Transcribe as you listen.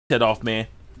that off, man.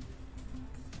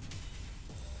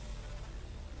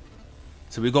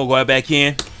 So we're gonna go right back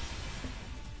in.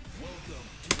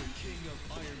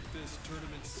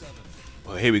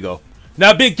 Oh, here we go.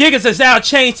 Now Big Gigas has now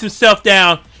changed himself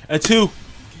down into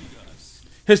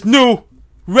his new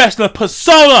wrestler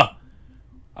persona.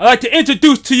 I'd like to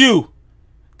introduce to you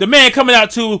the man coming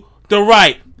out to the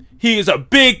right. He is a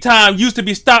big time, used to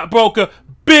be stockbroker,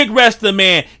 big wrestler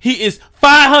man. He is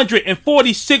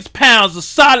 546 pounds of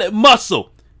solid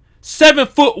muscle.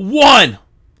 7'1".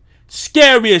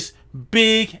 Scariest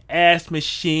big ass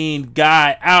machine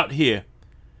guy out here.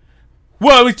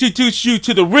 Well, we introduce you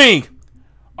to the ring.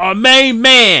 Our main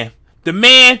man. The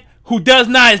man who is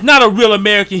not a real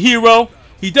American hero.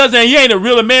 He ain't a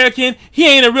real American. He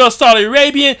ain't a real Saudi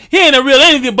Arabian. He ain't a real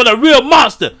anything but a real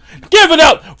monster. Give it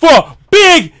up for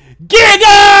Big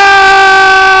Gigas!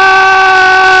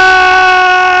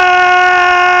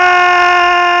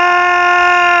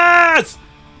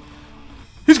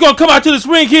 He's gonna come out to this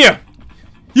ring here.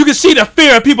 You can see the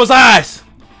fear in people's eyes.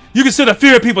 You can see the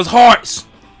fear in people's hearts.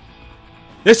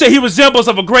 They say he resembles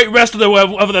of a great wrestler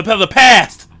of the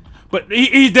past. But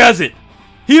he doesn't.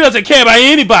 He doesn't care about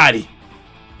anybody.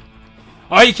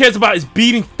 All he cares about is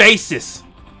beating faces.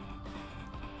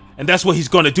 And that's what he's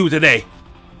going to do today.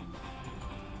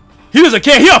 He doesn't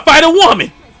care. He'll fight a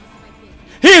woman.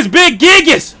 He is Big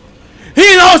Gigas.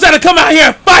 He knows how to come out here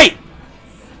and fight.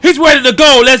 He's ready to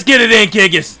go. Let's get it in,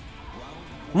 Gigas.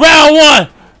 Round one.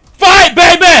 Fight,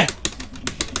 baby.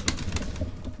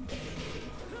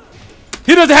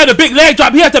 He doesn't have the big leg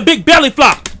drop. He has the big belly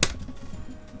flop.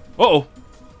 Uh-oh.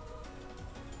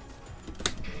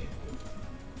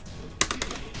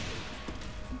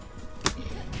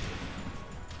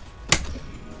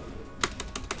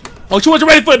 Oh, she wasn't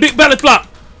ready for a big belly flop.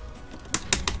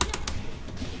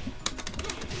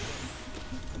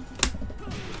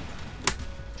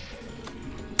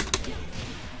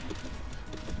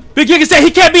 Big Gigas said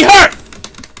he can't be hurt.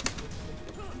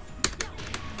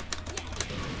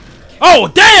 Oh,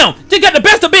 damn! He got the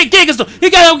best of Big Gigas.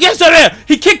 He got against her there.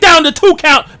 He kicked down the 2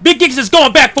 count. Big Gigas is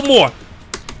going back for more.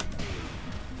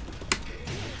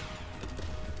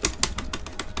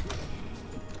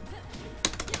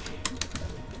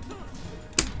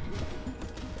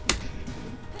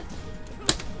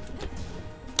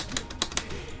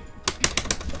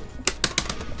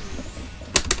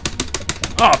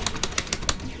 Oh.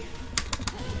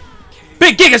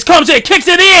 Big Gigas comes in, kicks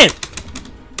it in.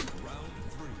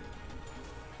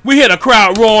 We hear the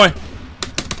crowd roaring.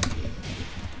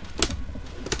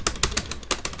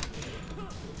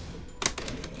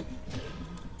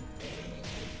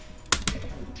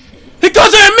 He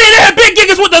comes in mid-air, Big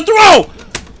Gigas with the throw.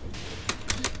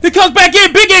 He comes back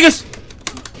in, Big Gigas.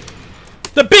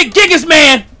 The Big Gigas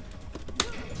man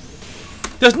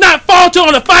does not falter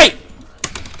on the fight.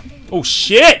 Oh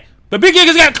shit! The Big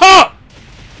Gigas got caught.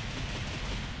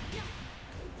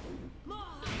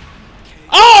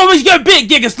 Oh, we got Big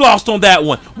Gigas lost on that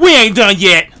one. We ain't done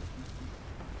yet.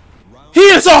 He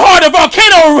is so hard the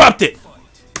volcano erupted.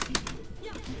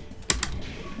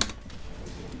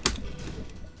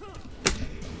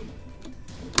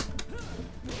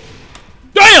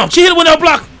 Damn, she hit it with no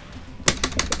block.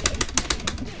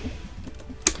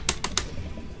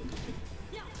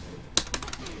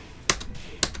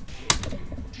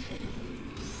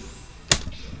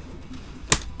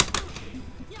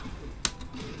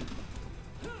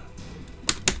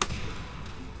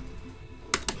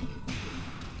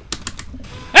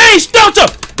 He stumps him!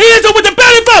 He hits him with the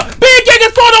belly flop! Big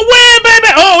Gigas for the win, baby!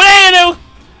 Oh, and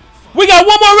we got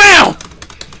one more round!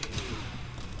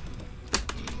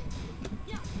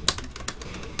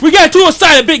 We got 2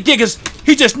 aside Big Gigas.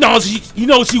 He just knows he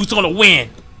knows he was gonna win.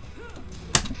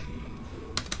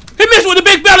 He missed with the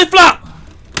big belly flop!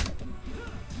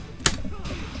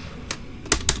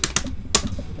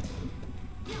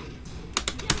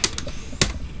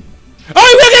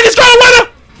 Oh, Big Gigas trying to win him!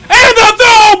 And the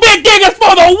throw! Big Gigas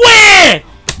for the win!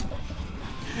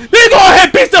 They go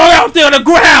ahead, beat her out there on the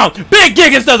ground. Big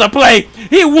Gigas doesn't play.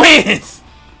 He wins.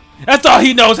 That's all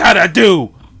he knows how to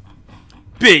do.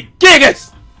 Big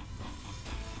Gigas.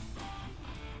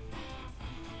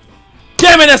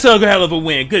 Damn it, that's a hell of a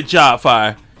win. Good job,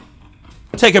 Fire.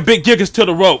 Taking Big Gigas to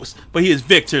the ropes, but he is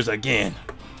victors again.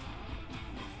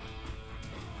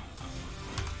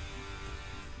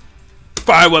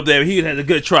 Fire up there. He had a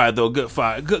good try, though. Good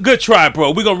fire. Good try,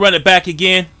 bro. We're going to run it back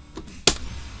again.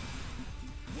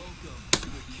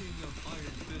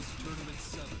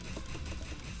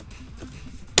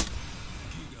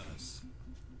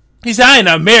 He said, I ain't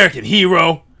an American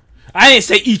hero. I didn't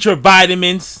say eat your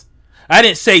vitamins. I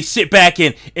didn't say sit back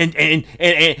and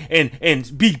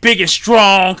be big and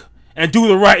strong and do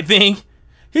the right thing.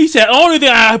 He said only thing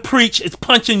I preach is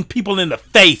punching people in the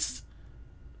face.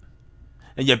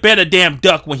 And you better damn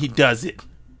duck when he does it.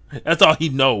 That's all he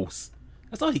knows.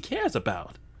 That's all he cares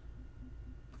about.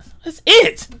 That's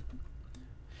it.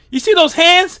 You see those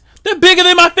hands? They're bigger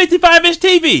than my 55-inch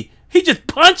TV. He just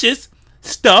punches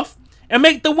stuff and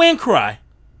make the wind cry.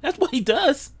 That's what he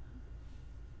does.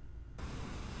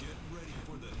 Get ready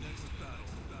for the next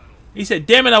battle. He said,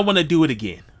 damn it, I want to do it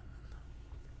again.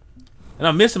 And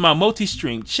I'm missing my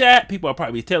multi-stream chat. People are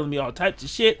probably telling me all types of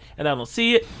shit, and I don't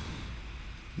see it.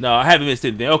 No, I haven't missed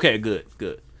anything. Okay, good,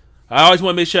 good. I always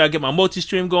want to make sure I get my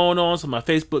multi-stream going on so my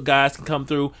Facebook guys can come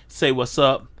through, say what's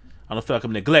up. I don't feel like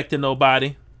I'm neglecting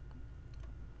nobody.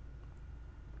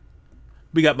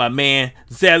 We got my man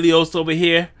Zelios over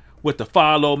here with the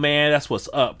follow, man. That's what's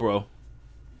up, bro.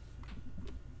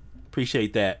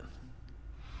 Appreciate that.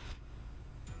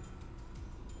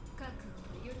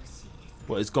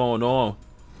 What is going on?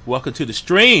 Welcome to the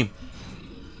stream.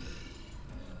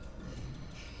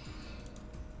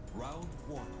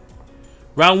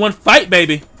 Round one fight,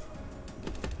 baby.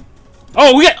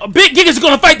 Oh, we got Big Gigas is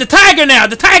gonna fight the tiger now,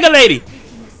 the tiger lady.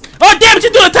 Oh, damn it,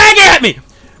 you threw a tiger at me.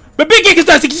 But Big Gigas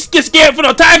doesn't get scared for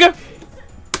no tiger.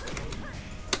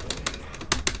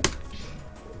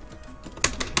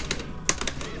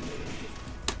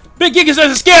 Big Gigas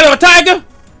doesn't scared of a tiger.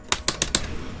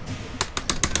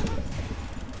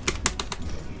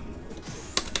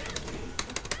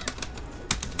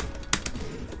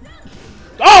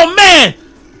 Oh, man.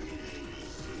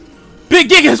 Big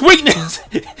Gigas' weakness.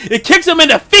 It kicks him in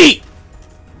the feet.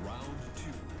 Round 2.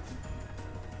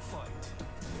 Fight.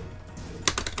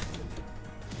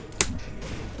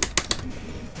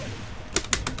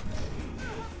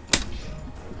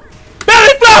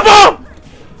 Belly flop him!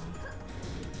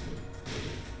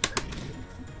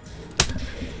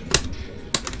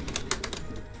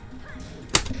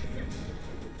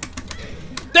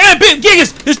 Damn, Big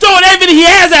Gigas is throwing everything he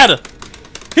has at her.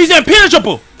 He's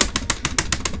impenetrable.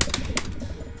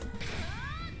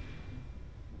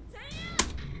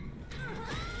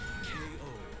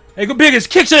 Hey, go Gigas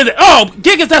kicks in the. Oh,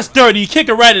 Gigas, that's dirty. You kick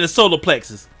it right in the solar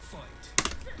plexus.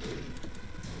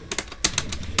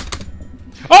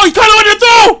 Oh, he caught it on the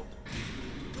throw!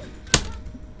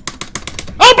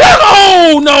 Oh, black!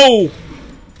 Oh, no!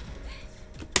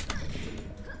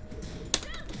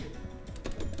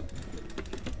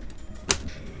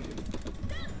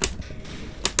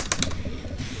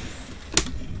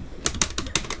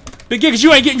 Big Gigas,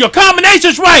 you ain't getting your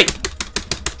combinations right!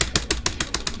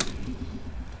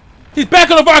 He's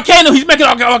back on the volcano. He's making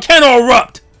a volcano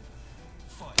erupt.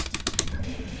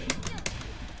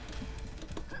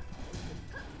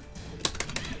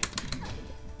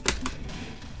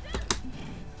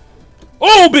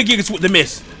 Oh, Big Gigas with the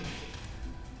miss.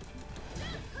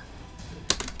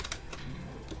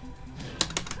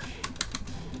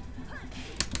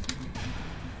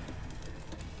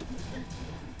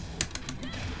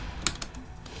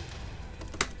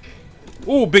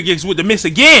 Oh, Big Gigas with the miss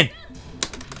again.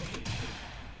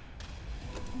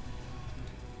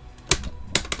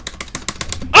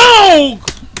 Oh!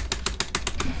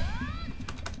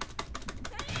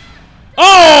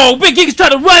 Oh, Big Gigas tried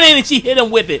to run in and she hit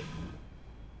him with it.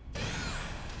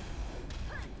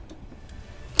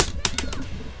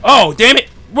 Oh, damn it.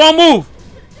 Wrong move.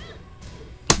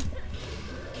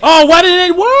 Oh, why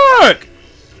didn't it work?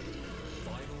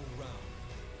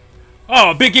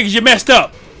 Oh, Big Gigas, you messed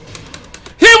up.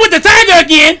 Hit him with the tiger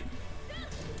again.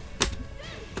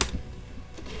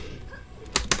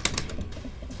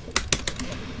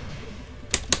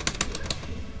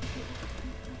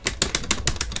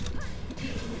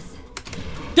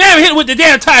 Damn, hit him with the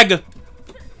damn tiger.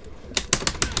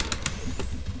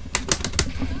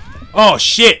 Oh,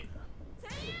 shit.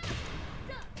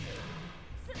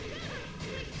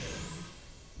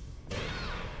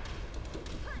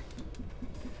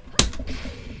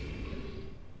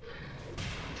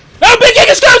 Oh, Big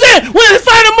Gigas comes in with his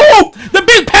final move. The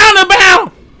big pounder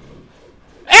bound.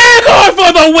 And going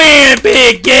for the win,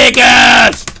 Big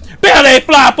Gigas. Belly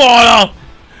flop on him.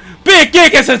 Big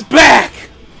Gigas is back.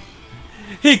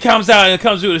 He comes out and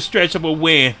comes with a stretchable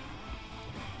win.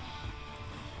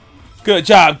 Good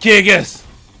job, Gigas.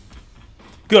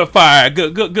 Good fire.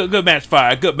 Good match,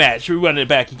 fire. Good match. We run it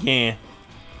back again.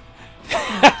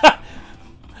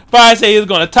 Fire said he was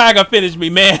gonna tiger finish me,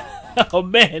 man. Oh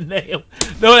man, no,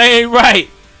 that ain't right.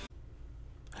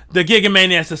 The Giga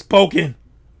Maniacs has spoken.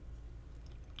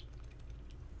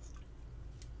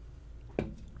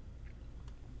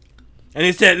 And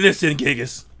he said, listen,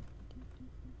 Gigas.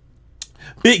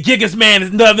 Big Gigas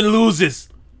Man never loses.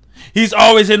 He's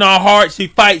always in our hearts. He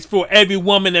fights for every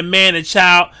woman and man and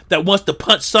child that wants to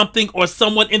punch something or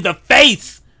someone in the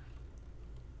face.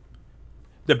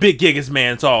 The Big Gigas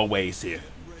Man's always here.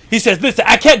 He says, listen,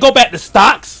 I can't go back to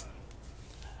stocks.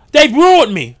 They've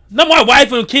ruined me. Now my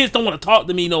wife and kids don't want to talk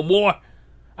to me no more.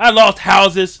 I lost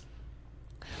houses.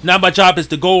 Now my job is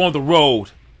to go on the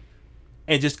road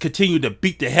and just continue to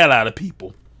beat the hell out of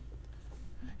people.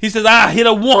 He says, I hit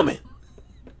a woman.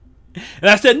 And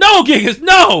I said, no, Gigas,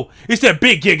 no. He said,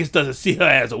 Big Gigas doesn't see her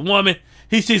as a woman.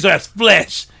 He sees her as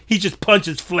flesh. He just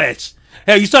punches flesh.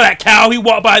 Hell, you saw that cow he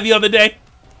walked by the other day?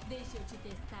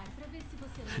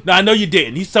 No, I know you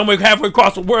didn't. He's somewhere halfway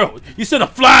across the world. You sent a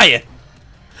flyer.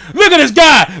 Look at this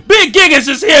guy. Big Gigas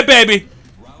is here, baby.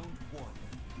 Round one.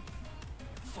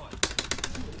 Fight.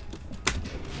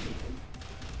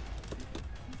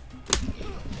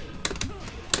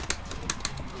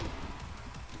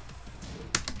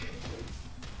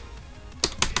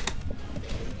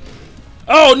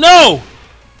 Oh, no.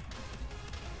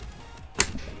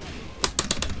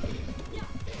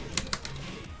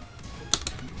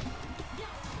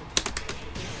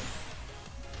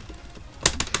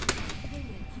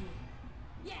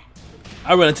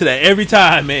 I run into that every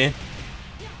time, man.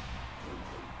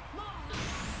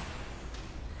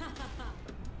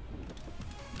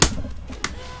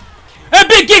 And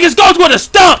Big Gigas goes with a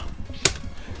stump.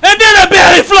 And then a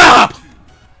belly flop.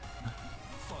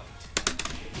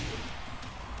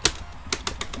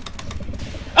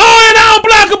 Oh, and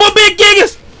unblockable Big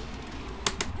Gigas.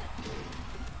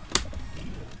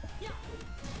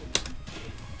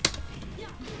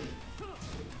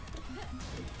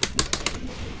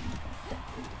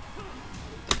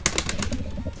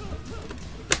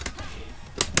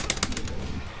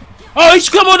 Oh, he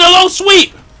should come on a low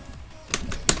sweep.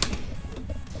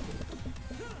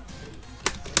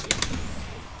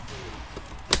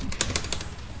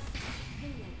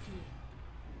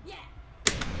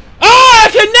 Oh, I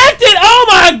connected. Oh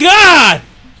my God.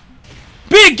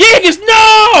 Big Gigas,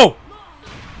 no.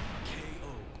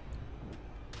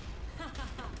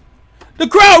 The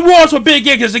crowd roars for Big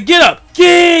Gigas to get up.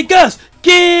 Gigas,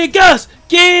 Gigas,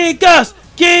 Gigas,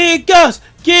 Gigas,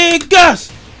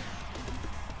 Gigas.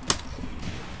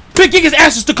 Big Gigas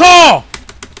asks to call.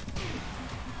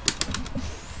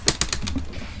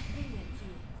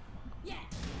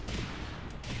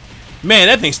 Man,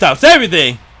 that thing stops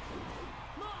everything.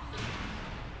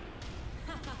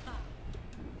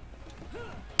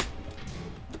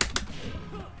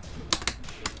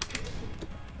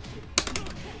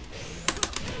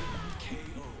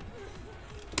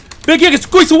 Big Gigas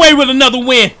squeaks away with another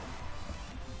win.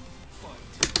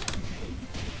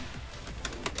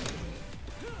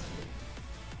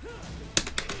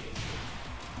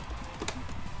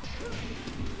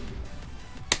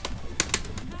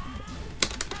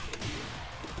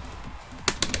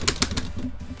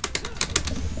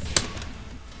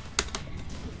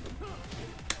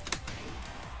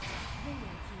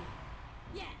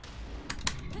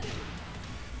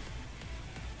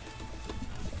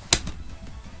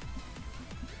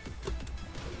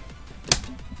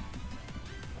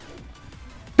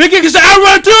 Big Gigas, I'll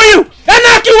run through you and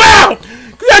knock you out.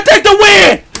 I take the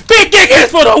win. Big Gigas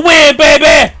for the win,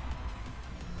 baby.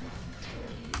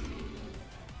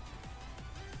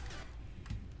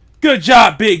 Good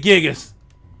job, Big Gigas.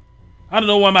 I don't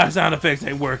know why my sound effects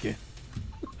ain't working.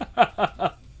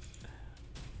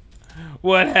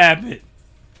 What happened?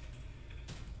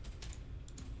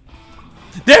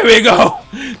 There we go.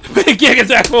 Big Gigas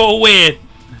back for a win.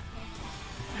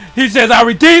 He says, I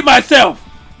redeemed myself.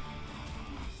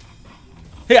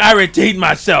 Hey, I redeemed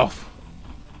myself.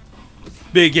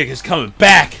 Big Gigas coming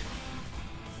back.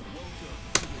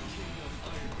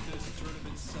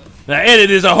 Now edit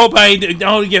this. I hope I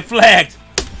don't get flagged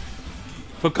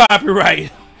for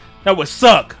copyright. That would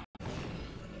suck.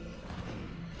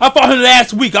 I fought him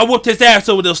last week. I whooped his ass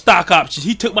over those stock options.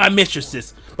 He took my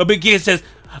mistresses. But Big Gigas says,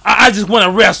 I just want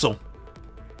to wrestle.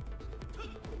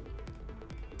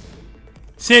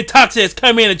 Syntaxis has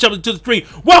come in and jumped into the stream.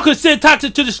 Welcome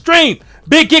Syntaxis to the stream.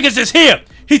 Big Gigas is here.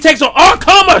 He takes on all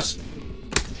comers.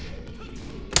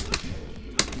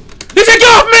 He said, get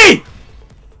off me.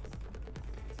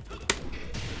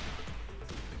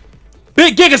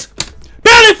 Big Gigas.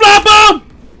 Belly flop him.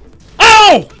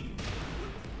 Oh.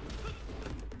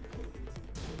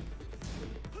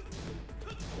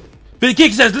 Big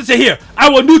Gigas says, listen here. I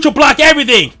will neutral block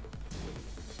everything.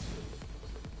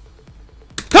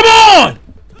 Come on.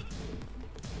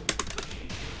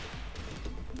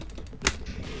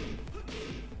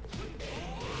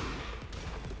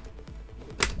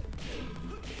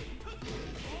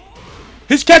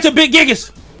 He Gigas, catch a Big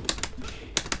Gigas.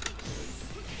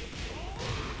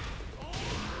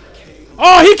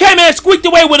 Oh, he came in and squeaked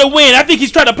away with a win. I think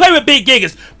he's trying to play with Big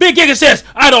Gigas. Big Gigas says,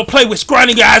 I don't play with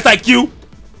scrawny guys like you.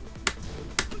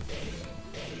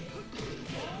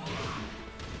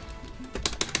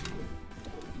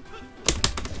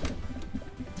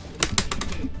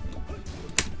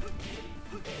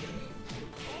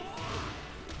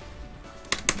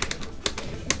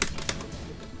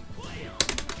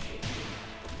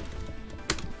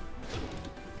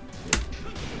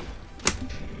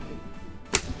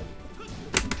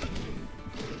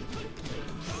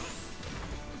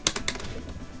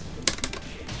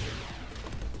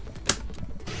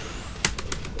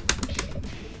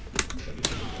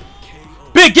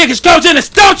 Big Gigas comes in and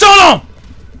stomps on him!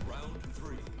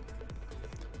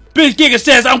 Big Gigas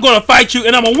says, I'm gonna fight you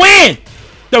and I'm gonna win!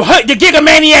 The Giga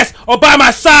Maniacs are by my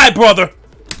side, brother!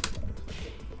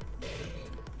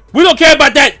 We don't care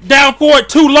about that down forward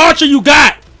 2 launcher you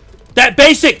got! That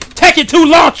basic Tekken 2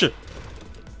 launcher!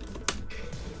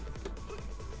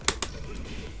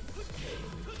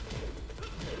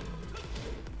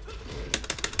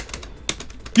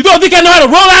 You don't think I know how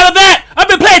to roll out of that? I've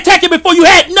been playing Tekken before you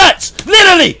had nuts!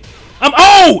 Literally! I'm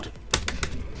old!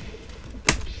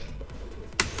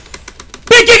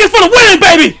 Big Gigas for the win,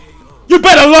 baby! You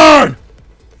better learn!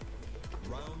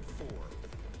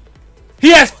 He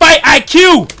has fight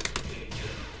IQ!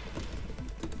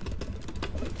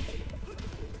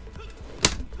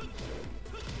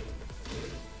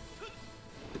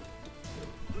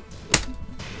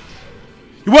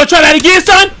 You wanna try that again,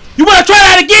 son? You wanna try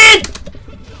that again?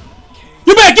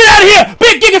 You better get out of here!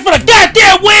 Big Gigas for the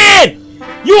goddamn win!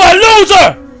 You a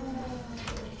loser!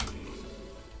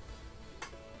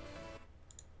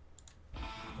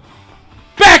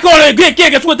 Back on it, Big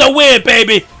Gigas with the win,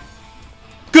 baby!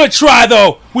 Good try,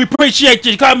 though. We appreciate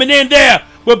you coming in there.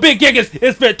 But Big Gigas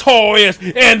is victorious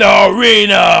in the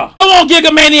arena. Come on,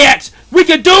 Giga Maniacs! We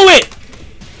can do it!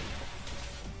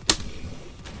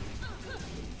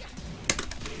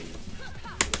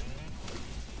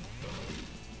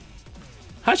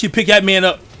 How'd you pick that man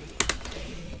up?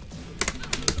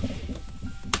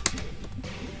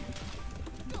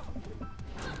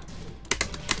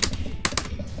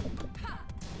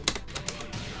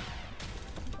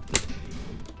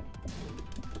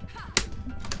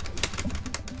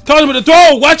 Told him with the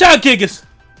throw! Watch out, Gigas!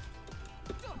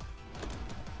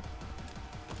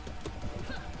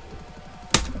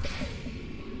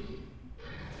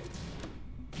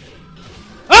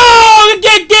 Oh!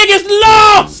 Big Gigas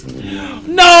lost!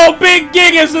 No, Big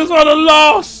Gigas is on a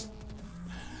loss!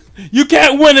 You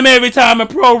can't win him every time in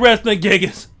pro wrestling,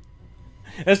 Gigas.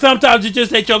 And sometimes you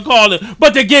just ain't your calling.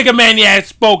 But the Giga Maniacs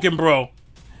spoken, bro.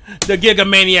 The Giga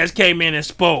Maniacs came in and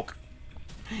spoke.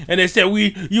 And they said,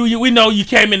 we know you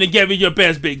came in to give it your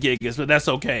best, Big Gigas, but that's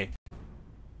okay.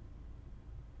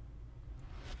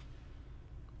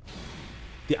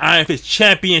 The Iron Fist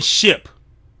Championship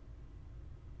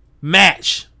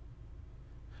match.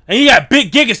 And you got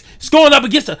Big Gigas going up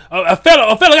against a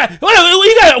fellow guy.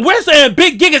 You got a wrestler in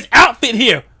Big Gigas outfit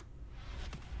here.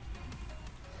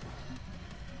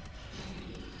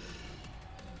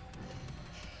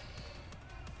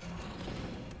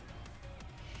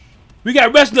 We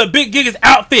got wrestler Big Gigas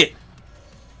outfit.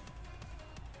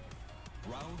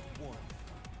 Round 1.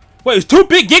 Wait, it's 2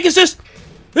 Big Gigases?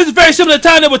 This is very similar to the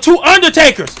time there were 2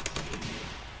 Undertakers.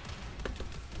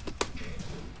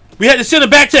 We had to send him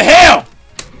back to hell.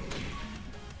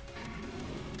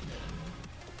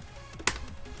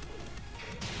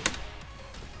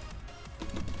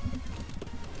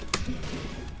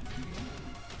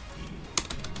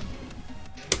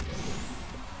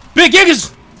 Big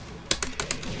Gigas!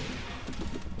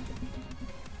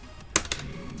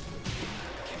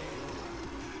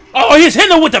 Oh, he's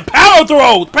hitting him with the power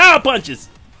throws, power punches.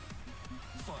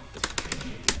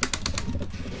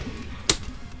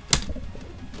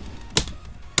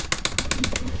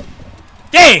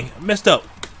 Dang, I messed up.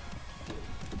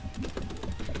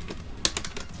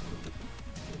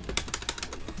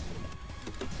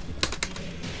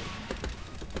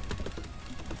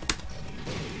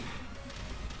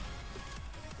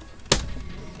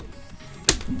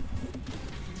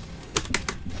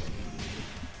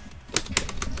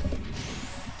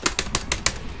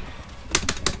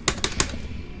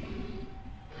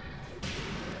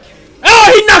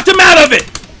 He knocked him out of it!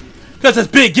 Because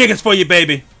it's Big Gigas for you,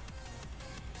 baby.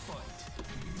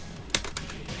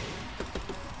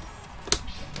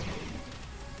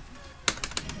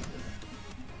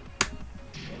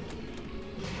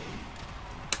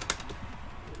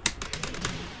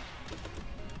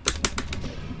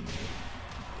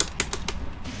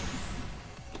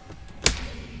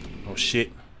 shit.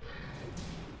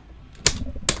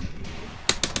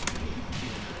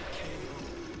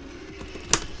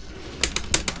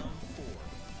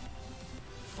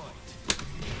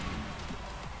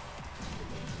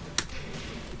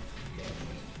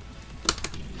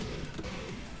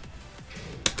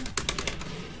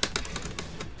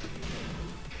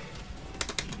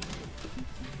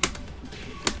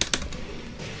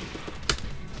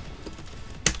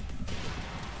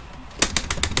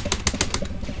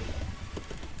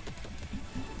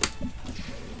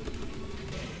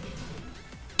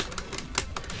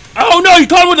 Oh no, he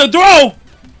caught him with a throw!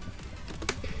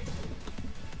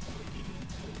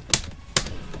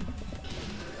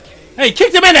 Hey, he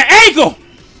kicked him in the ankle!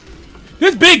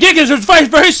 This big Gigas is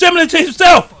very similar to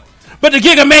himself! But the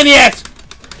Giga Maniacs!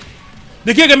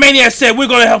 The Giga Maniacs said, we're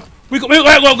gonna help.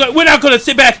 We're not gonna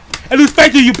sit back and lose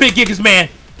faith in you, big Gigas, man!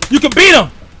 You can beat him!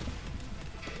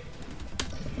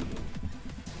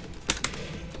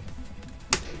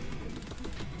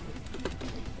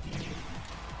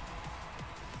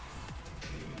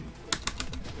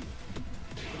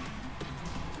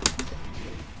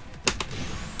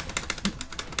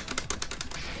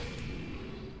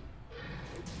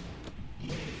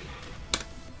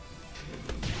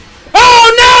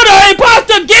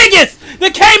 Gigas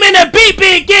that came in and beat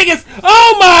big Gigas.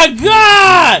 Oh my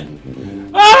god!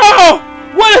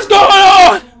 Oh, what is going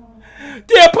on?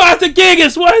 The imposter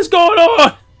Gigas, what is going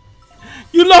on?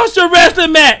 You lost your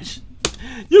wrestling match.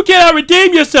 You cannot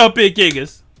redeem yourself, big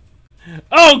Gigas.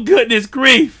 Oh goodness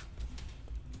grief!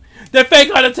 The fake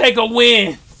Undertaker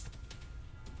wins.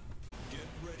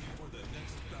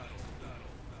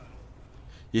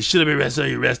 You should have been resting on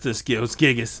your wrestling skills,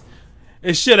 Gigas.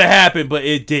 It should have happened, but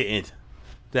it didn't.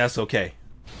 That's okay.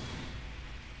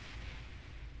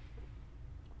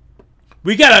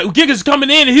 We got Gigas coming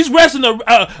in, and he's wrestling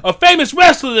a famous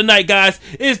wrestler tonight, guys.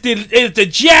 It's the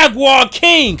Jaguar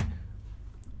King.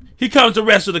 He comes to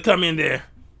wrestle to come in there.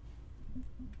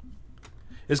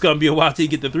 It's gonna be a while till you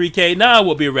get the 3K. Nah, it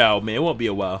won't be a while, man. It won't be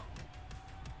a while.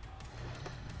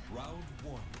 Round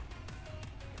one.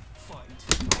 Fight.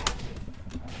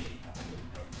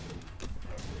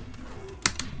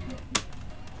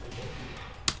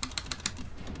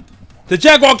 The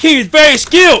Jaguar King is very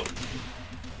skilled.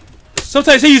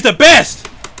 Sometimes he's the best.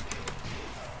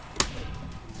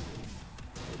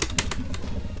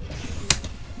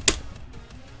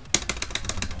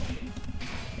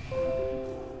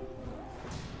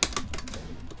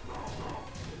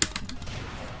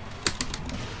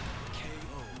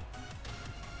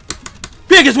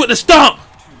 Biggest with the stomp.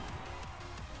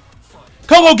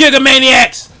 Come on, Giga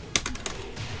Maniacs.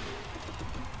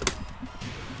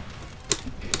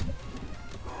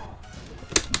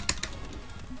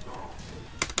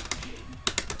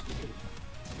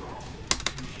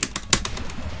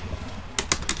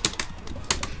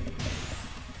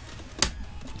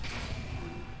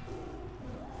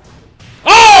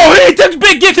 He took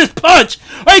Big Gigas' punch.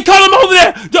 Oh, he caught him over there,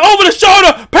 over the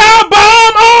shoulder, power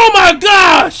bomb. Oh my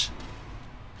gosh!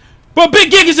 But Big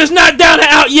Gigas is not down and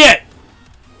out yet.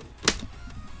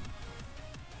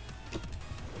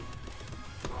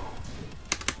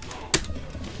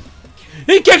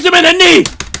 He kicks him in the knee.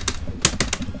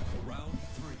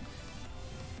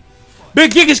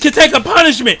 Big Gigas can take a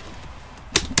punishment.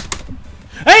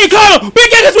 Hey, he caught him.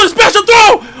 Big Gigas with a special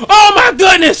throw. Oh my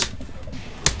goodness.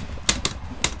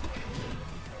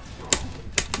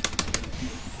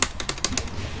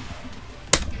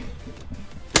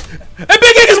 And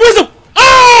Big Gigas missed him!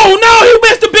 Oh no, he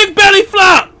missed the big belly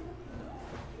flop!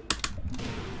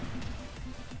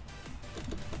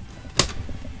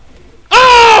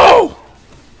 Oh!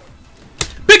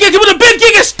 Big Gigas with a Big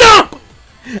Gigas stomp!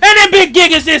 And then Big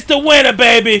Gigas is the winner,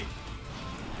 baby!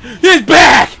 He's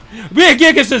back! Big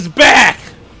Gigas is back!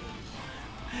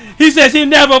 He says he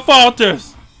never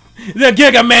falters! The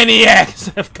Giga Maniacs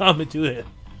have come into it.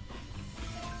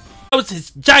 That was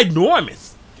ginormous!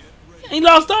 He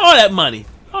lost all that money.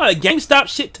 All that GameStop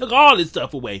shit took all his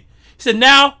stuff away. He said,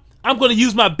 now I'm going to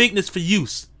use my bigness for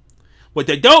use. What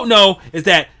they don't know is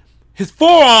that his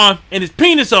forearm and his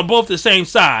penis are both the same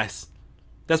size.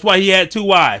 That's why he had 2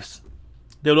 wives.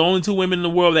 They were the only 2 women in the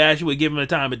world that actually would give him the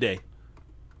time of day.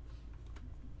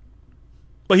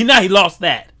 But he lost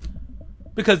that.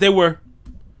 Because they were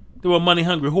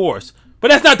money-hungry whores. But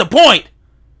that's not the point.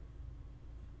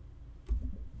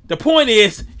 The point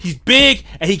is, he's big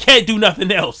and he can't do nothing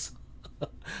else.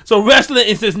 So wrestling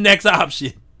is his next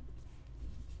option.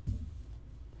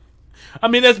 I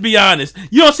mean, let's be honest.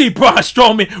 You don't see Braun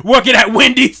Strowman working at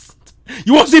Wendy's.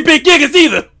 You won't see Big Gigas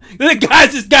either. The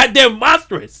guy's just goddamn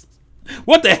monstrous.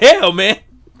 What the hell, man?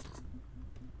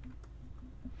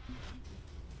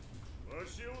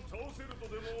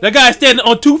 That guy's standing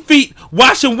on 2 feet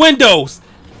washing windows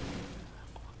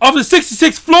off the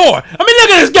 66th floor. I mean, look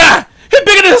at this guy. He's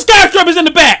bigger than the skyscrapers in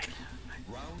the back.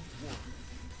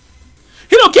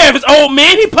 He don't care if it's old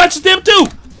man. He punches them too.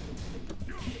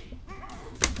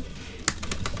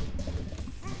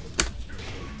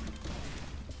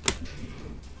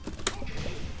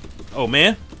 Oh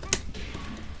man.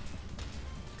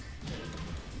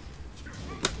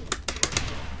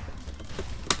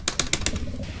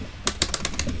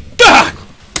 God.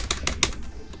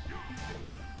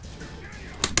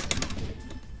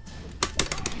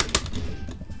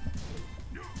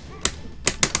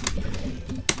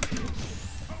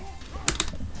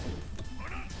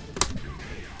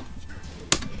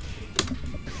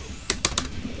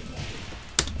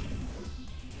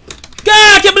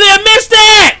 God, I can't believe I missed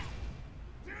that!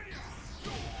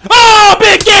 Oh,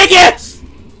 big Gigas!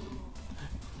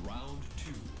 Round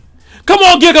 2. Come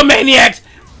on, Giga Maniacs!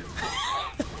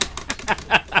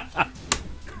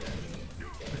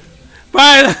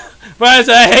 Brian,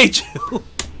 I hate you.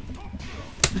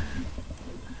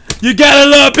 You gotta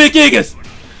love big Gigas.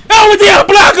 Oh, with the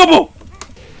unblockable!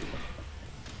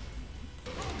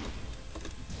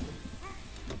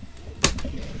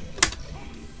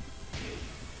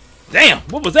 Damn,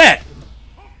 what was that?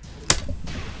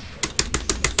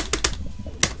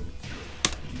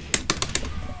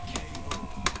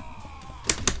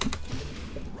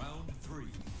 Round 3.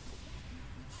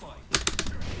 Fight.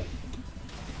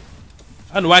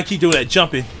 I don't know why I keep doing that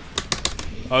jumping.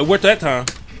 Oh, it worked that time.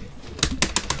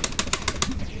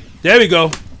 There we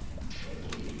go.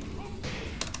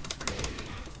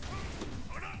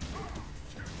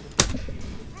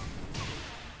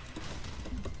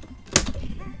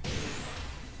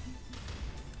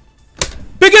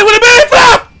 Big hit with a belly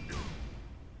flop!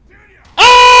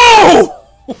 Oh!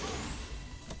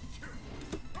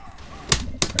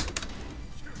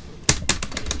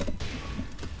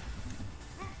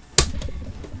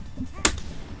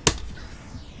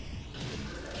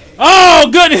 Oh,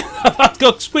 goodness! I was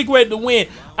going to squeak right to win.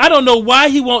 I don't know why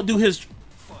he won't do his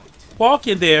walk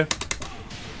in there.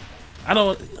 I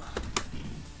don't...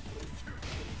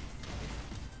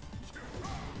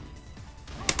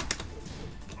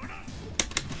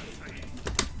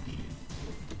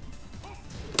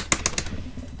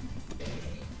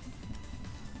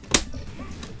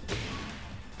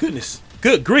 Goodness.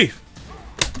 Good grief.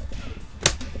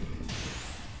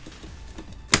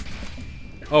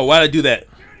 Oh, why'd I do that?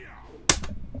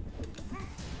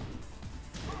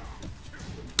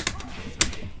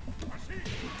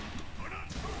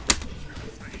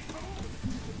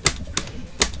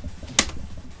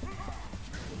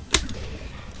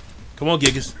 Come on,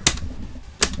 Gigas.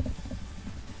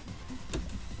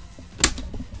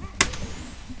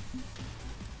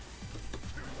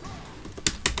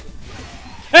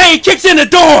 Hey, he kicks in the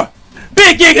door!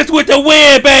 Big Gigas with the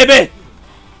win, baby!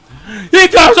 He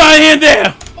comes on in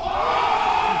there!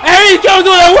 And he comes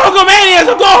with a welcome maniacs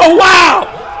are going wild!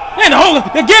 And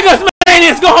the Gigas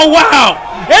maniacs going wild!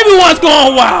 Everyone's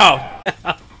going wild!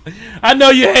 I know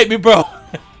you hate me, bro.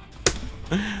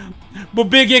 But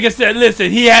Big Giga said,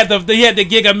 listen, he had the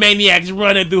Giga Maniacs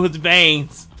running through his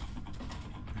veins.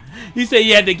 He said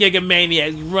he had the Giga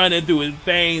Maniacs running through his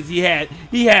veins. He had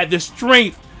the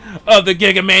strength of the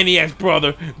Giga Maniacs,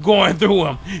 brother, going through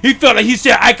him. He felt like he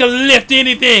said, I can lift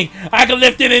anything. I can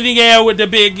lift anything out with the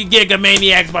big Giga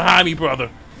Maniacs behind me, brother.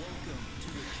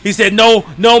 He said, no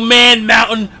man,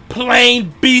 mountain,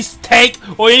 plane, beast, tank,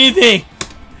 or anything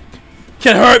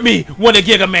can hurt me when the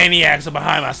Giga Maniacs are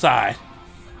behind my side.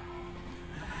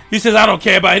 He says, I don't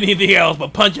care about anything else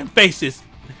but punching faces.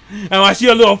 And when I see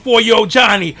a little 4-year-old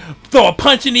Johnny throw a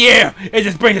punch in the air, it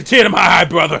just brings a tear to my eye,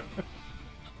 brother.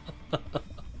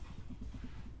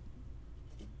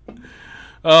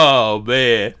 Oh,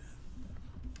 man.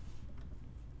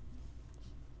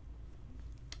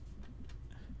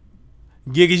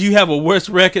 Gigas, you have a worse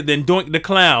record than Doink the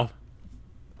Clown.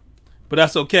 But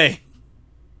that's okay.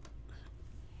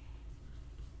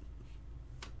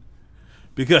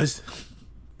 Because...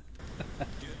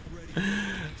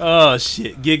 oh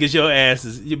shit, Gigas, your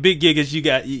asses, your big Gigas, you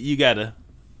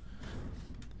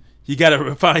gotta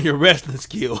refine your wrestling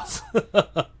skills.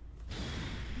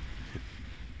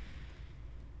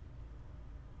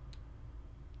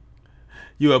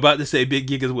 You were about to say big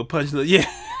Gigas would punch the, yeah.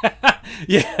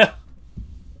 Yeah.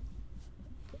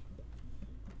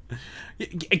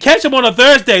 Catch him on a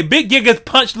Thursday. Big Gigas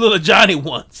punched little Johnny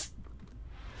once.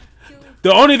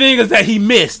 The only thing is that he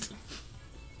missed.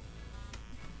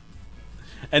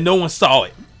 And no one saw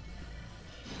it.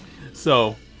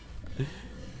 So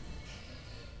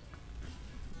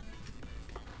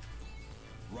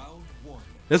Round 1.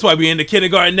 That's why we're in the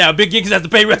kindergarten now. Big Gigas has to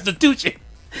pay restitution.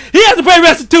 He has to pay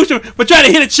restitution for trying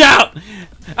to hit a child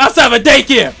outside of a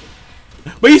daycare.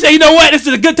 But he said, you know what? This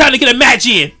is a good time to get a match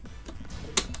in.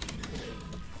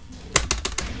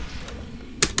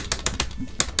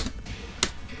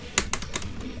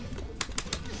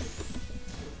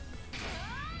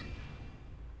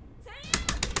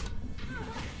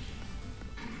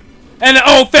 And the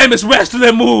old famous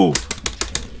wrestling move.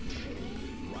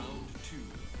 Round 2.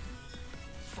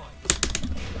 Fight.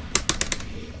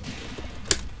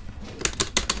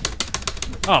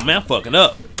 Oh man, I'm fucking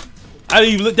up. I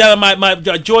even looked down at my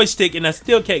joystick and I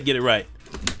still can't get it right.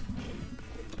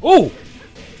 Ooh.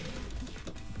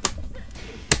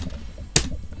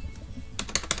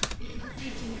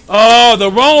 Oh, the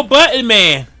wrong button,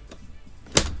 man.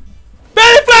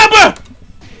 Belly flopper!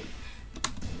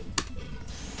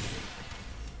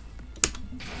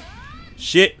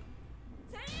 Shit.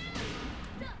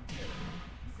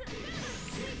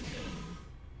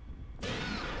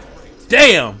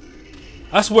 Damn.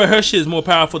 I swear her shit is more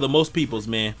powerful than most people's,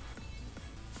 man.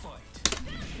 Fight.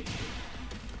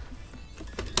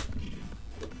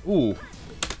 Ooh.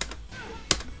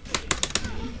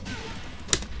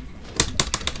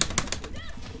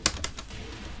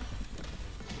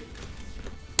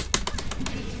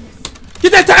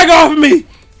 Get that tiger off of me!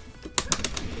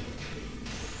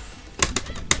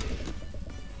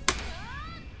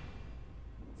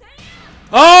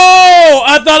 Oh,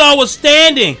 I thought I was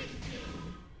standing.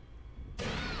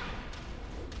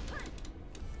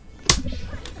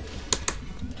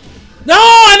 No,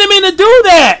 I didn't mean to do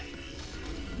that.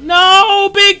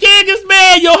 No, Big Gigas,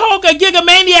 man. Your Hulk and Giga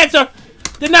Maniacs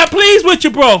they're not pleased with you,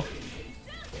 bro.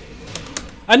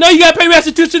 I know you gotta pay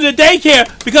restitution to the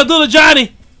daycare because little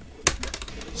Johnny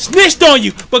snitched on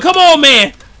you. But come on,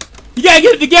 man. You gotta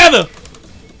get it together.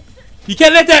 You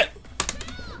can't let that.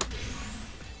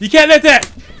 You can't let that.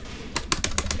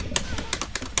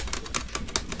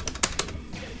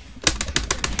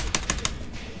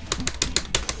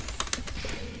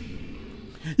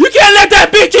 You can't let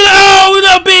that bitch. Oh,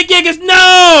 no, Big Gigas.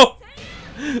 No.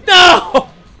 No.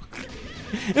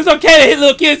 It's okay to hit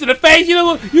little kids in the face. You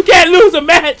know, you can't lose a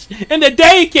match in the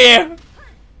daycare.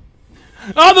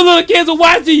 All the little kids are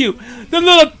watching you. The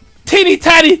little teeny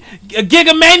tiny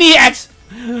Giga Maniacs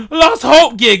lost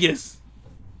hope, Gigas.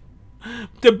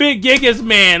 The Big Gigas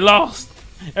man lost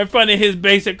in front of his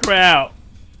basic crowd.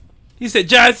 He said,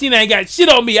 John Cena ain't got shit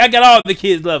on me. I got all the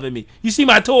kids loving me. You see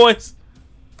my toys?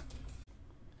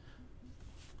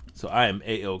 So I am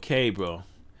A-OK, bro.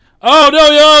 Oh,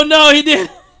 no, no, he did.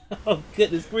 Oh,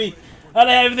 goodness grief. I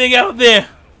had everything out there.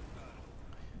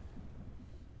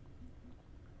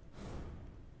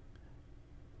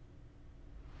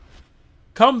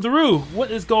 Come through. What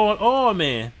is going on,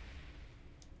 man?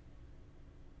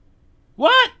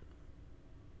 What?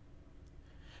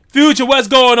 Future, what's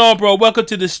going on, bro? Welcome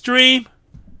to the stream.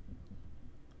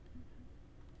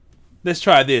 Let's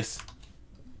try this.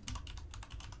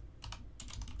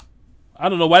 I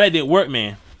don't know why that didn't work,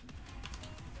 man.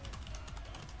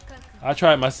 I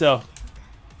tried myself.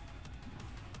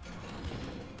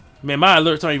 Man, my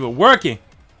alerts aren't even working.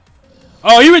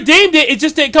 Oh, he redeemed it. It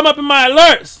just didn't come up in my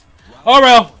alerts. All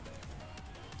right.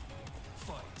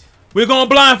 We're going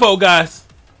blindfold, guys.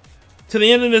 To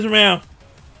the end of this round.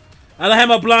 I don't have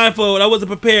my blindfold. I wasn't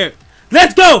prepared.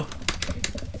 Let's go.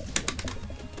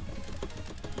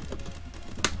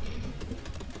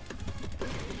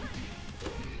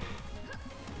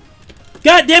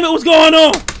 God damn it, what's going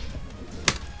on?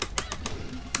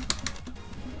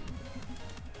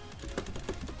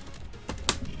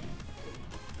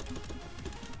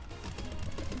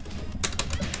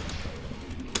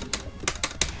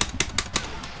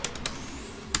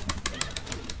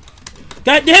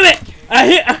 God damn it! I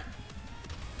hit.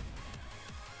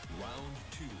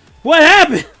 What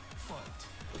happened?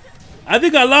 I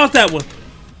think I lost that one.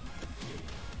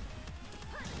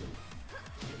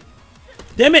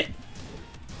 Damn it!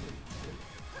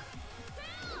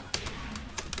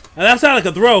 Now that sounded like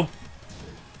a throw.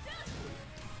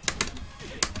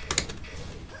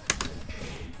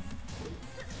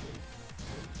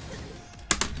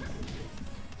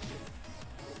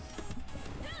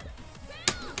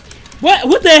 What?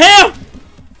 What the hell?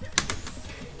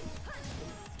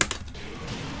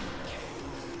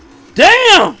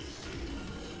 Damn!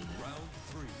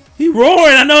 He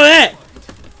roaring, I know that.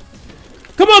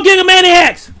 Come on, Giga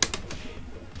Maniacs!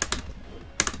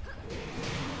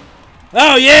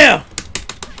 Oh yeah!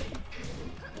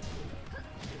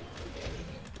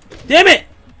 Damn it!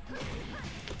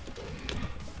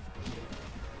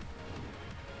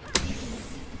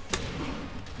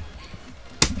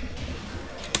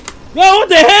 No, what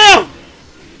the hell?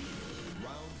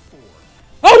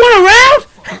 Oh, what a round?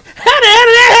 How the hell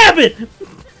did that happen?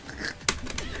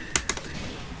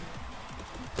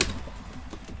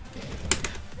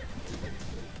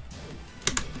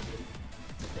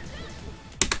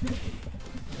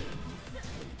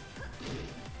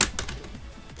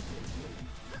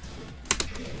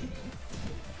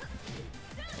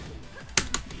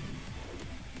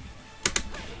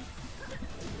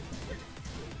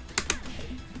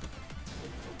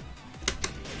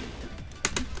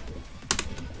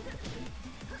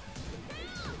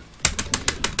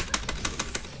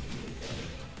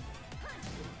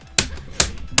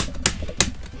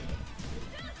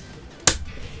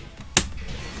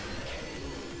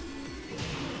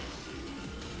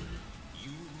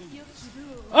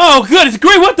 Oh, goodness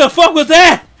grief, what the fuck was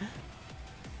that?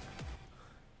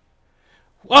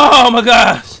 Oh my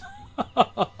gosh.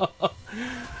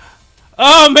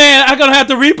 Oh man, I'm gonna have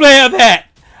to replay of that.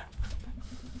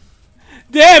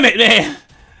 Damn it, man.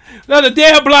 Another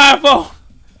damn blindfold.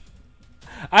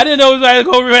 I didn't know it was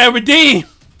going to redeem.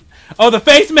 Oh, the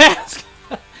face mask?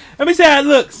 Let me see how it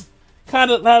looks.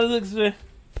 Kind of how it looks. So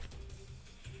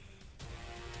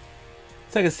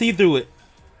I can see through it.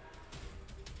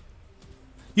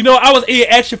 You know, I was eating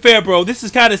extra fair, bro. This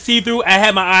is kind of see-through. I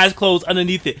had my eyes closed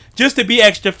underneath it. Just to be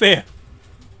extra fair.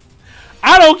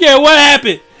 I don't care what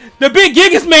happened. The big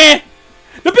Gigas Man.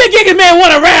 The big Gigas Man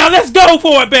won a round. Let's go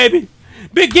for it, baby.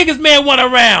 Big Gigas Man won a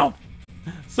round.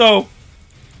 So,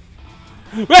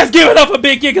 let's give it up for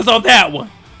Big Gigas on that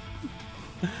one.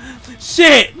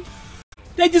 Shit.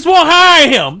 They just won't hire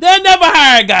him. They'll never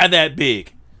hire a guy that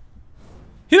big.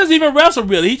 He doesn't even wrestle,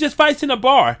 really. He just fights in a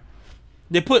bar.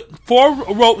 They put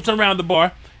 4 ropes around the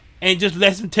bar and just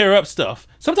lets him tear up stuff.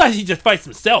 Sometimes he just fights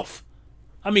himself.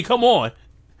 I mean, come on.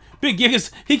 Big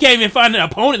Gigas, he can't even find an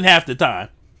opponent half the time.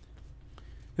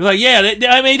 He's like, yeah,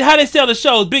 I mean, how they sell the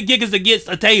shows, Big Gigas against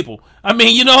a table. I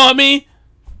mean, you know what I mean?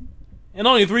 And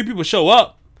only 3 people show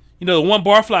up. You know, the 1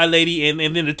 barfly lady and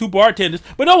then the 2 bartenders.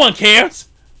 But no one cares.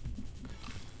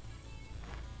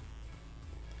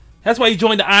 That's why he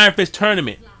joined the Iron Fist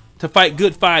tournament. To fight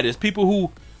good fighters. People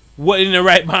who wasn't in their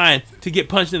right mind to get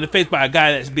punched in the face by a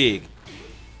guy that's big.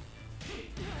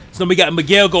 So we got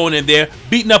Miguel going in there,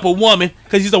 beating up a woman,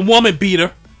 because he's a woman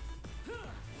beater.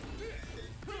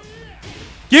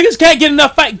 Gigas can't get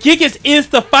enough fight. Gigas is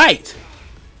the fight.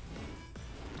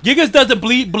 Gigas doesn't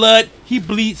bleed blood, he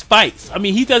bleeds fights. I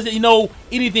mean, he doesn't know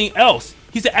anything else.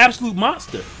 He's an absolute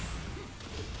monster.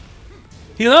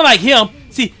 He's not like him.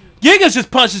 See, Gigas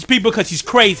just punches people because he's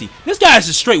crazy. This guy's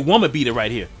a straight woman beater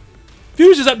right here.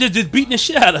 Fusion's up there just beating the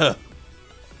shit out of her.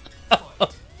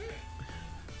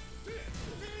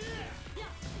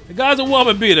 The guy's a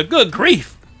woman beater. Good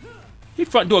grief. He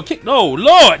front door kick. No,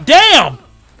 Lord, damn.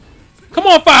 Come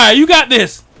on, Fire. You got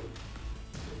this.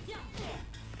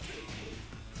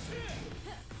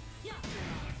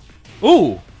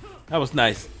 Ooh, that was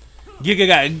nice.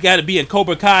 Giga got to be in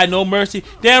Cobra Kai. No mercy.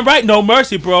 Damn right, no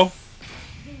mercy, bro.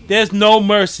 There's no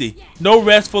mercy. No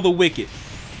rest for the wicked.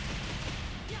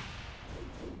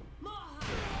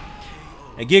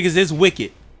 And Gigas is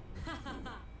wicked.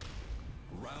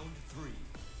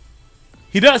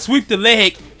 He doesn't sweep the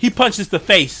leg, he punches the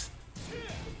face.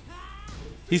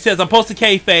 He says, I'm supposed to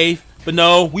kayfabe, but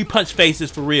no, we punch faces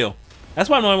for real. That's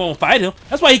why no one won't fight him.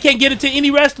 That's why he can't get into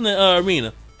any wrestling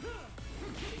arena.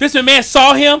 This man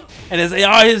saw him, and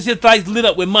his lights lit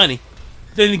up with money.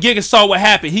 Then the Gigas saw what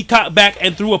happened. He caught back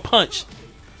and threw a punch.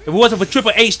 If it wasn't for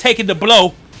Triple H taking the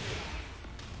blow,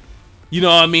 you know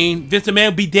what I mean, Vince McMahon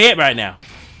would be dead right now.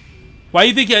 Why do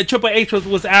you think Triple H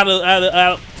was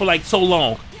out for like so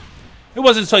long? It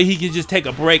wasn't so he could just take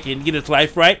a break and get his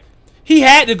life right. He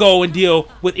had to go and deal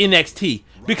with NXT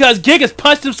because Gigas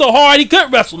punched him so hard he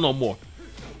couldn't wrestle no more.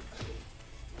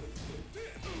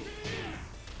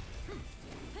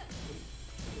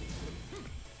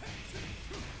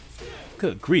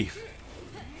 Good grief.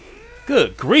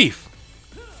 Good grief.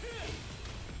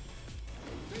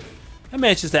 That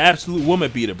man's just an absolute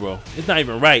woman beater, bro. It's not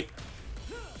even right.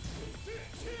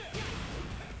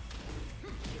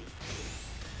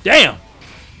 Damn.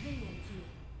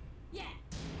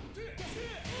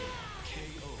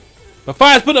 But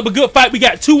Fire's put up a good fight. We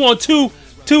got 2 on 2.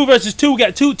 2 versus 2. We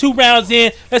got two rounds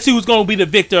in. Let's see who's going to be the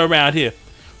victor around here.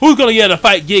 Who's going to get to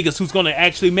fight Gigas? Who's going to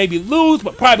actually maybe lose,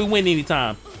 but probably win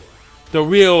anytime? The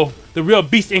real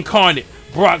beast incarnate.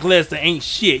 Brock Lesnar ain't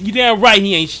shit. You damn right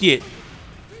he ain't shit.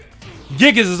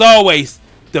 Gigas is always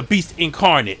the beast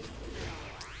incarnate.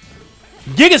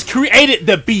 Gigas created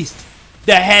the beast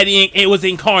that it was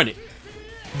incarnate.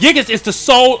 Gigas is the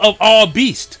soul of all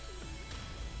beasts.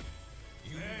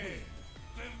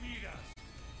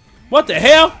 What the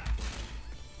hell?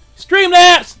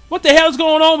 Streamlabs! What the hell is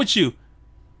going on with you?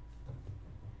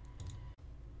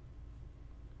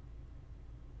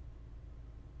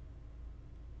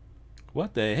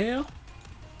 What the hell?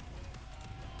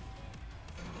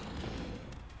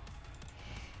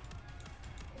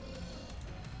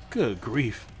 Good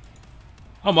grief.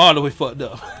 I'm all the way fucked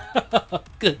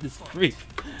up. Goodness grief.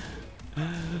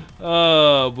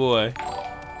 Oh boy.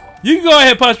 You can go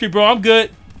ahead and punch me, bro. I'm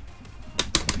good.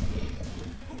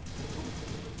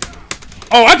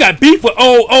 Oh, I got beef with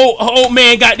old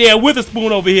man goddamn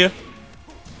Witherspoon over here.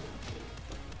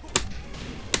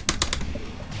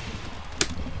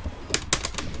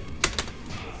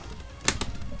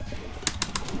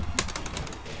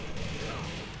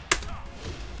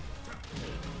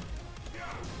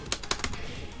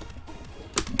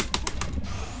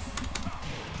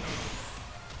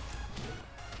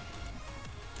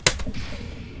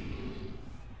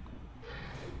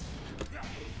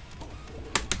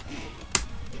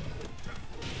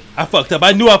 I fucked up.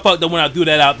 I knew I fucked up when I threw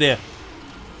that out there.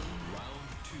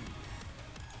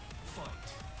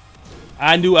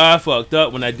 I knew I fucked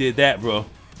up when I did that, bro.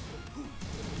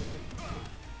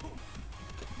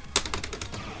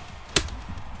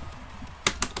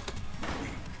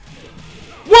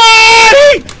 What?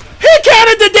 He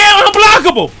counted the damn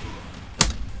unblockable.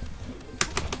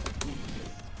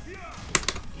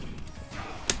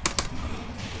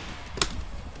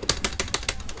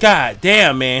 God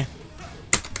damn, man.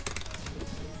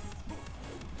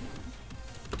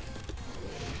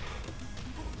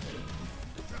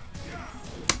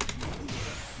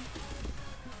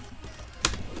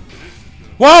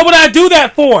 Why would I do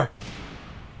that for?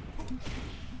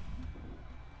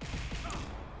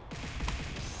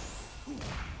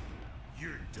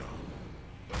 You're done.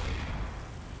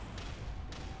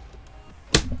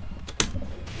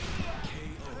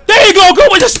 There you go! Go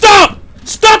with the stomp!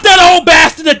 Stomp that old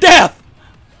bastard to death!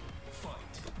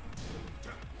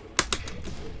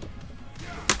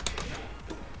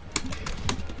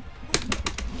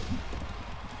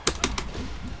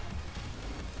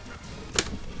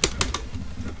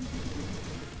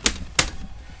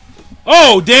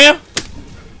 Oh, damn!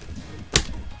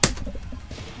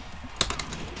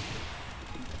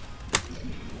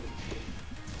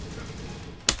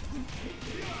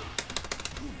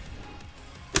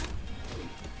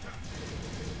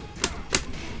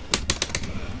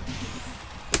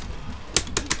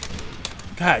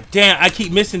 God damn, I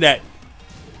keep missing that.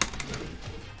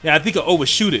 Yeah, I think I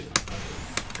overshoot it.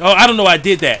 Oh, I don't know I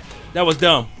did that. That was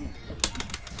dumb.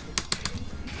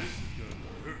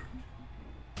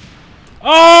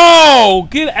 Oh,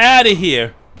 get out of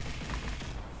here.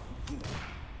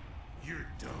 You're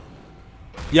done.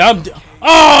 Yeah, I'm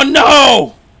oh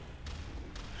no!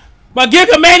 My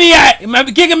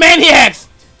Gigamaniacs!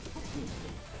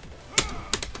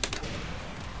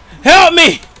 Help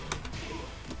me!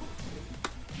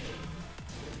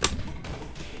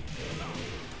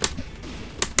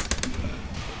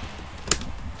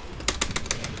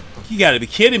 You gotta be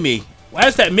kidding me. Why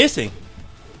is that missing?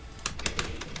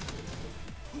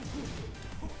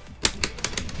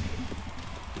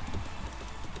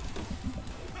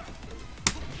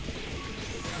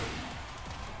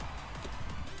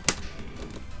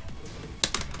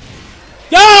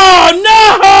 Oh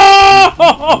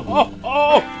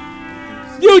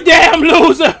no! You damn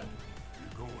loser!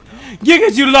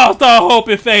 Gigas, you lost all hope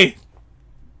and faith.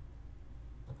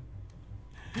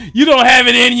 You don't have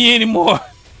it in you anymore.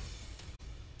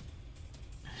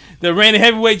 The reigning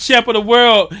heavyweight champ of the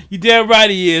world. You damn right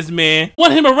he is, man.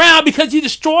 Want him around because he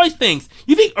destroys things.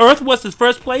 You think Earth was his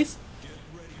first place?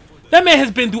 That man has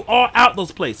been through all out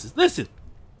those places. Listen.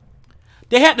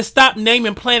 They had to stop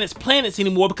naming planets planets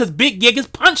anymore because Big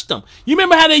Gigas punched them. You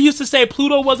remember how they used to say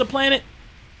Pluto was a planet?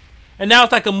 And now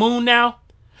it's like a moon now?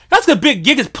 That's because Big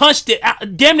Gigas punched it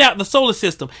out, damn out the solar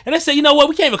system. And they say, you know what?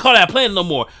 We can't even call that a planet no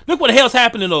more. Look what the hell's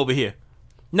happening over here.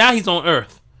 Now he's on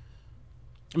Earth.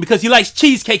 And because he likes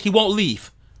cheesecake, he won't leave.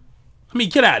 I mean,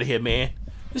 get out of here, man.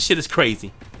 This shit is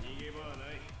crazy.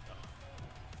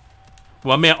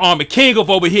 Well, man, Armored King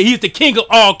over here. He's the king of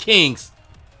all kings.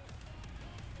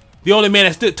 The only man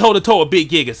that stood toe to toe with Big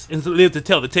Gigas and lived to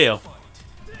tell the tale.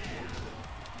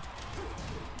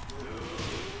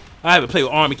 I haven't played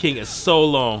with Armored King in so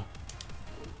long.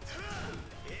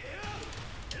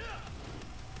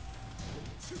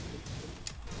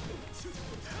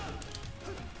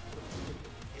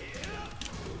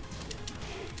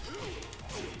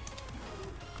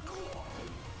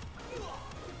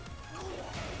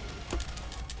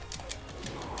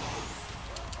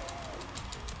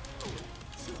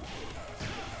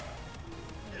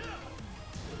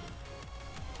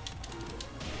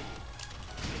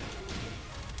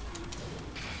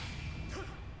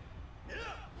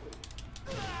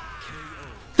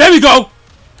 go.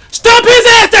 Stomp his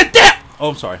ass to death. Oh,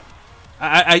 I'm sorry.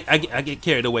 I get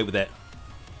carried away with that.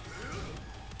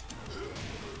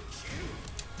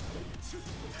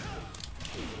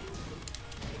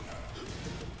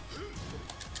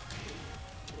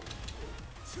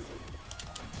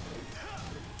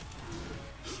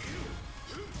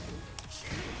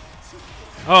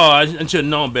 Oh, I should have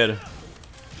known better.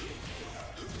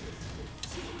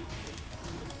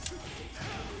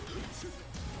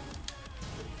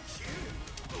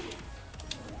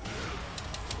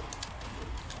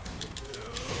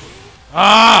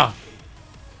 Ah!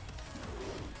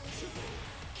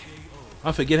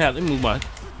 I forget how. Let me move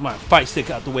my fight stick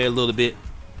out the way a little bit.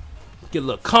 Get a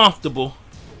little comfortable.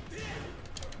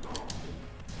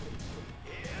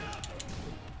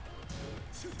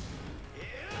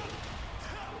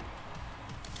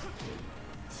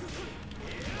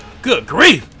 Good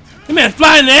grief! That man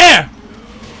flying in the air!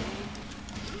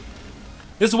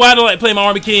 This is why I don't like playing my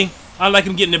Army King. I like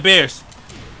him getting the bears.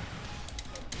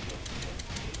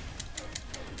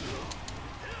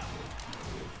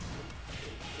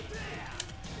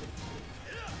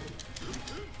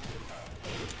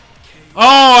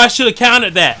 Oh, I should have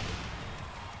countered that.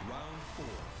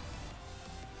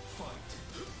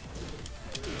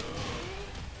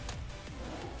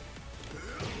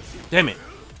 Damn it.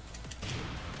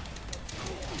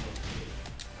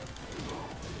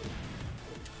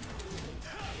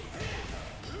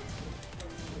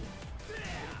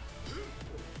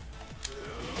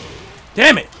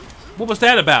 Damn it! What was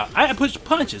that about? I pushed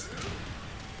punches.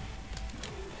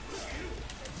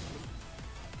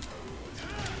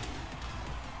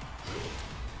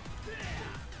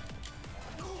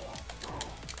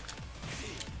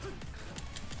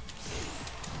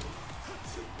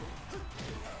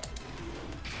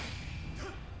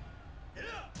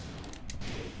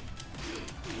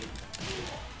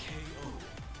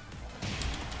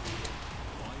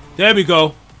 There we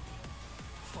go.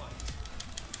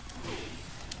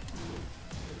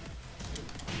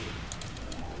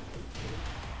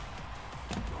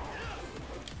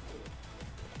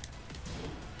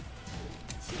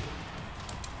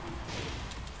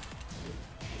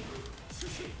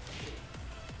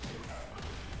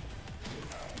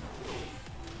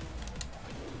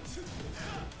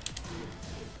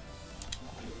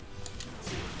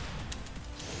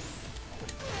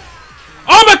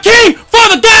 I'm a king for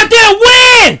the goddamn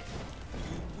win!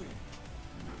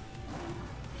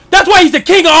 That's why he's the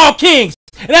king of all kings.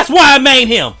 And that's why I made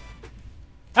him.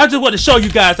 I just want to show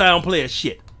you guys I don't play a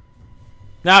shit.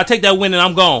 Now I'll take that win and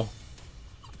I'm gone.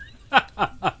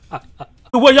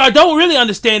 What y'all don't really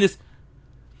understand is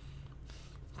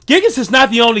Gigas is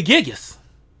not the only Gigas.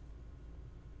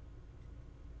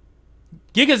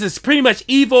 Gigas is pretty much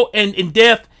evil and in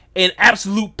death and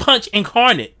absolute punch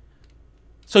incarnate.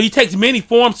 So he takes many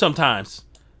forms sometimes.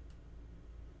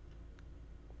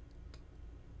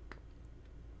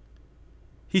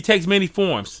 He takes many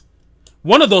forms.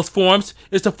 One of those forms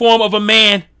is the form of a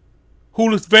man who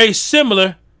looks very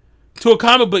similar to a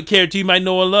comic book character you might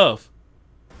know and love.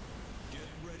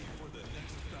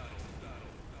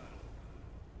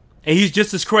 And he's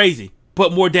just as crazy,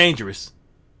 but more dangerous.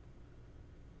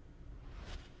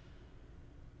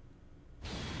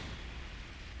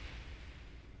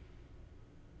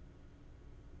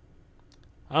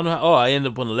 I don't know how, oh, I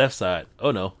ended up on the left side.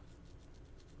 Oh no.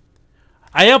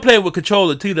 I am playing with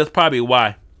controller too, that's probably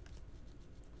why.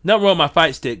 Nothing wrong with my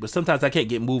fight stick, but sometimes I can't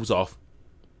get moves off.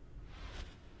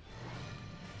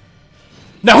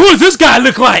 Now who does this guy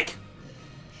look like?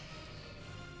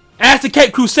 Ask the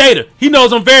Cape Crusader. He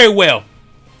knows him very well.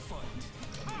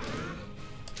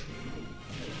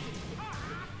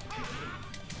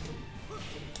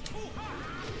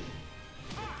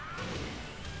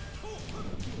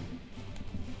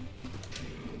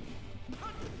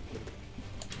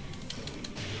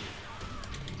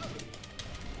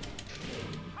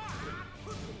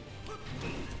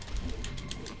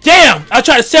 Damn! I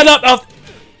tried to set up a...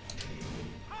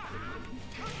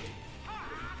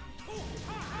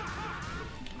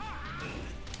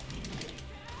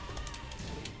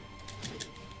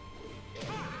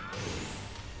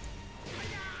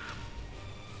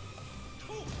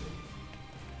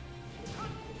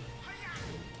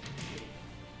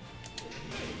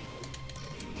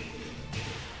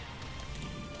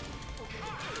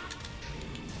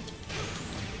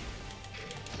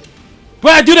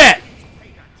 Why'd I do that?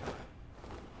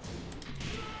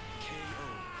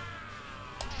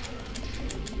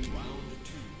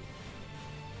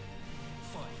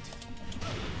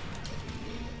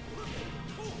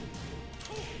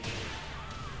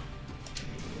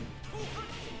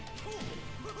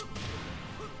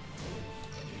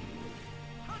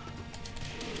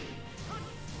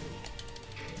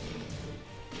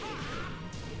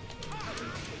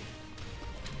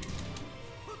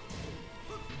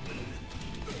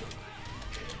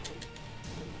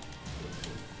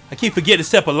 I keep forgetting to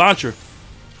set up a launcher.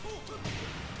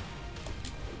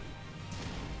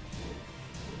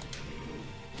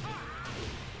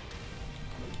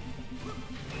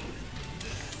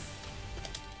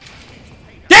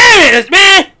 Damn it,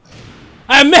 man!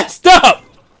 I messed up.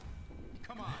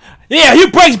 Yeah, he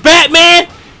breaks Batman.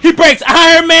 He breaks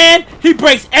Iron Man. He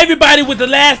breaks everybody with the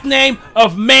last name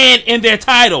of man in their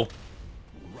title.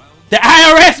 The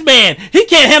IRS man. He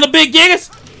can't handle big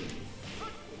Gigas.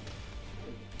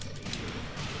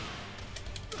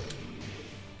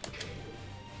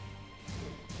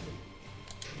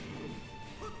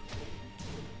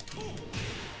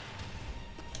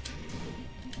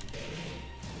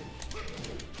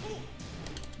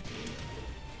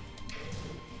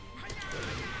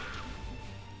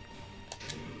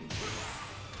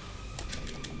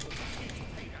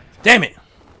 Damn it.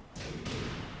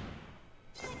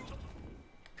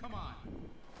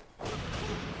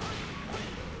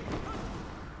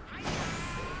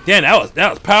 Damn,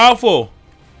 that was powerful.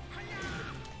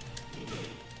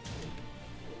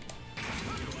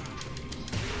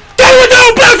 Get with the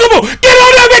unblockable! Get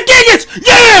on there with Gigas!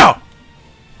 Yeah!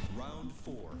 Round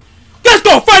 4. Let's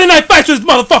go! Friday Night Fights with this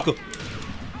motherfucker! Woo,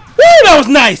 that was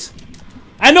nice!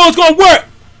 I know it's gonna work!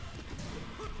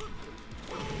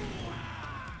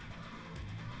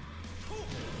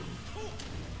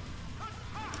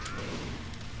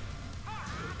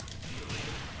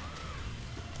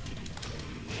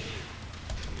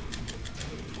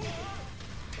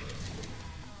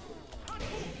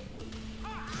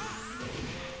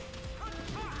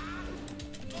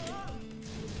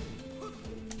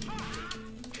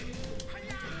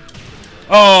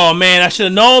 Oh man, I should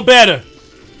have known better.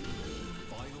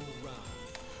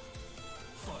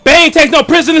 Bane takes no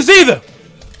prisoners either.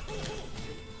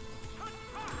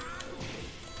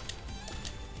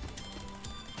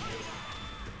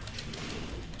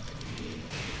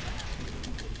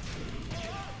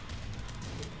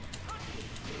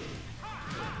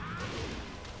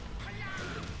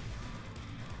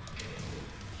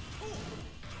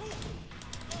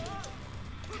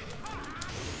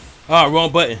 Oh,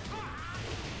 wrong button.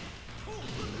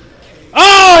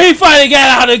 Oh, he finally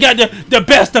got out and got the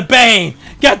best of Bane.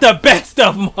 Got the best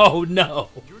of him. Oh, no.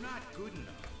 You're not good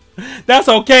enough. That's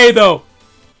okay, though.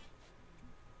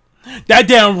 That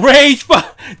damn rage,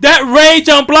 that rage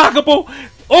unblockable.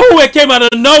 Oh, it came out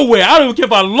of nowhere. I don't even care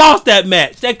if I lost that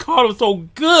match. That card was so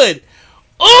good.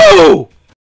 Oh!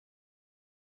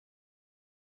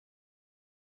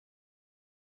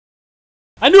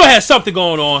 I knew I had something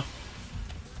going on.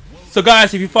 So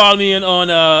guys, if you follow me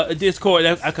on Discord,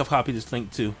 I could copy this link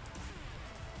too.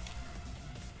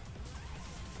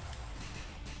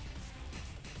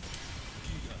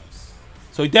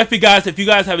 So definitely guys, if you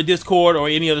guys have a Discord or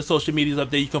any other social medias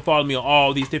up there, you can follow me on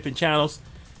all these different channels.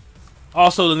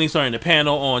 Also, the links are in the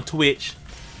panel on Twitch.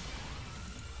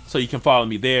 So you can follow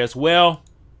me there as well.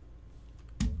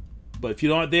 But if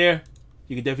you're not there,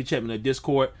 you can definitely check me on the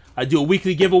Discord. I do a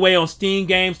weekly giveaway on Steam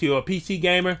games if you're a PC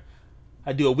gamer.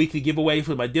 I do a weekly giveaway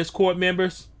for my Discord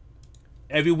members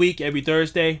every week, every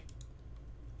Thursday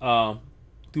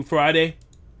through Friday,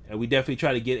 and we definitely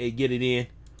try to get it in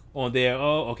on there.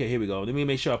 Oh, okay, here we go. Let me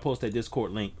make sure I post that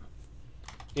Discord link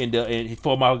and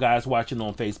for my guys watching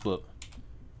on Facebook.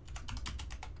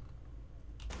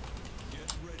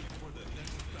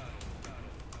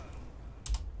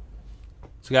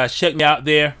 So guys, check me out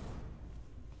there.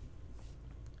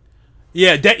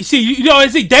 Yeah, you know, I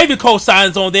see David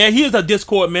co-signs on there. He is a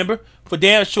Discord member for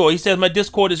damn sure. He says my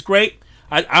Discord is great.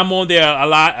 I'm on there a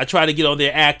lot. I try to get on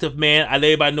there active, man. I let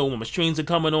everybody know when my streams are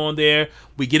coming on there.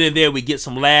 We get in there, we get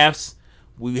some laughs.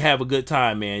 We have a good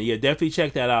time, man. Yeah, definitely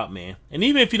check that out, man. And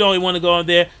even if you don't want to go on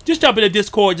there, just jump in the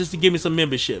Discord just to give me some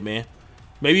membership, man.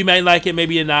 Maybe you may like it,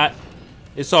 maybe you're not.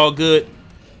 It's all good.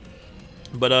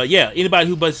 But yeah, anybody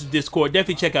who busts Discord,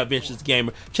 definitely check out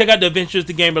Venturusdagamer. Check out the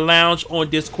Venturusdagamer Lounge on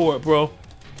Discord, bro.